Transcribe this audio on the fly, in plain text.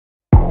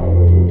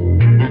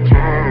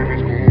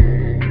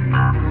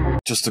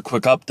Just a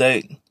quick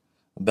update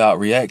about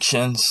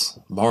reactions.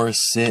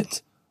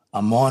 Morissette,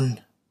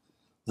 Amon,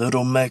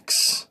 Little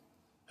Mix,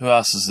 who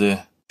else is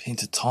there?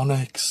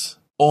 Pentatonics.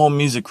 All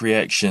music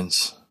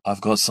reactions.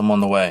 I've got some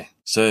on the way.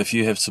 So if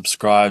you have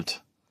subscribed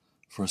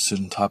for a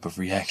certain type of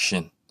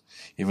reaction,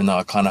 even though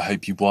I kind of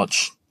hope you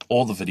watch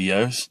all the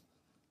videos,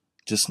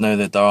 just know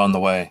that they're on the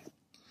way.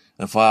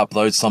 If I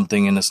upload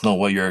something and it's not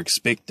what you're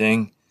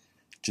expecting,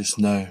 just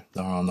know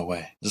they're on the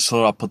way. Just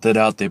thought I'd put that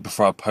out there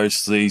before I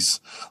post these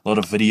lot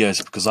of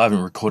videos, because I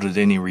haven't recorded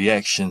any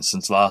reactions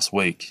since last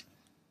week.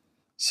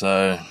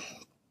 So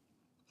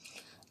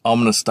I'm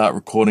going to start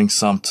recording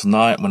some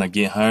tonight when I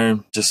get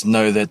home. Just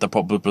know that they're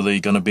probably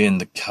going to be in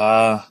the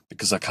car,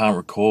 because I can't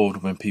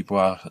record when people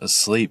are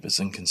asleep. It's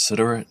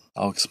inconsiderate.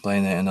 I'll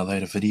explain that in a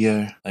later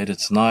video, later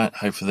tonight.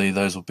 Hopefully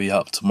those will be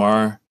up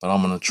tomorrow, but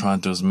I'm going to try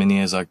and do as many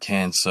as I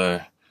can,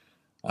 so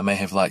I may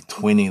have like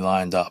 20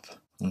 lined up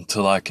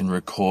until I can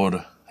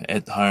record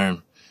at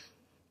home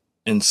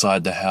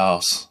inside the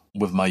house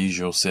with my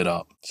usual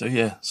setup. So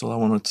yeah, that's all I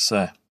wanted to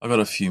say. I got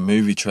a few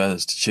movie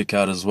trailers to check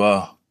out as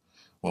well.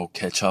 Well,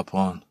 catch up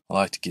on. I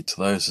like to get to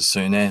those as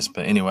soon as,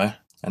 but anyway,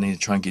 I need to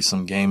try and get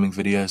some gaming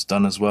videos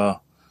done as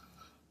well.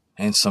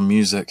 And some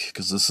music,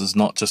 because this is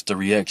not just a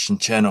reaction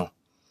channel.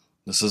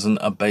 This isn't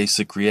a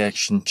basic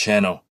reaction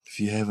channel. If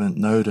you haven't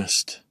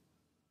noticed.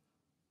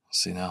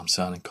 See, now I'm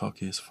sounding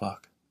cocky as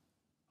fuck.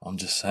 I'm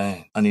just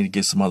saying, I need to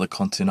get some other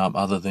content up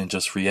other than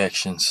just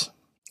reactions.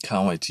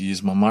 Can't wait to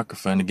use my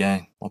microphone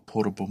again. My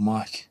portable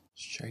mic.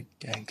 Straight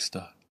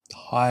gangster. The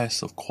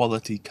highest of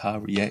quality car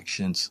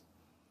reactions.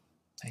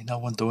 Ain't no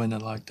one doing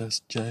it like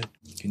this, Jay.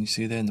 Can you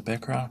see that in the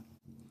background?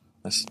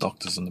 That's the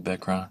doctors in the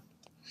background.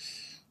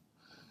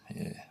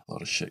 Yeah, a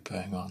lot of shit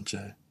going on,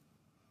 Jay.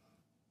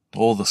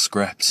 All the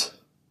scraps.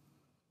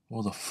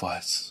 All the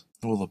fights.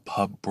 All the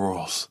pub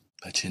brawls.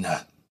 But you know,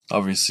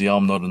 obviously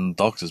I'm not in the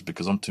doctors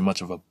because I'm too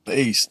much of a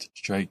beast.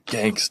 Straight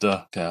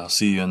gangster. Okay, I'll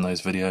see you in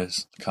those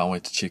videos. Can't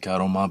wait to check out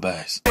all my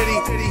bass. Gotta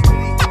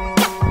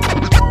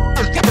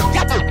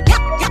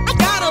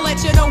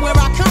let you know where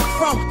I come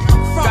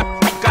from.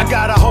 I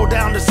gotta hold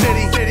down the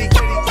city.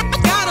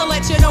 Gotta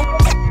let you know.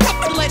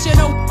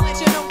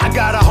 I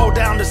gotta hold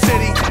down the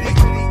city.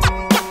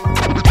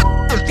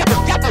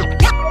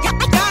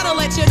 Gotta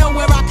let you know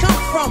where I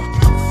come from.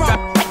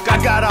 I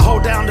gotta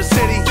hold down the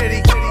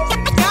city.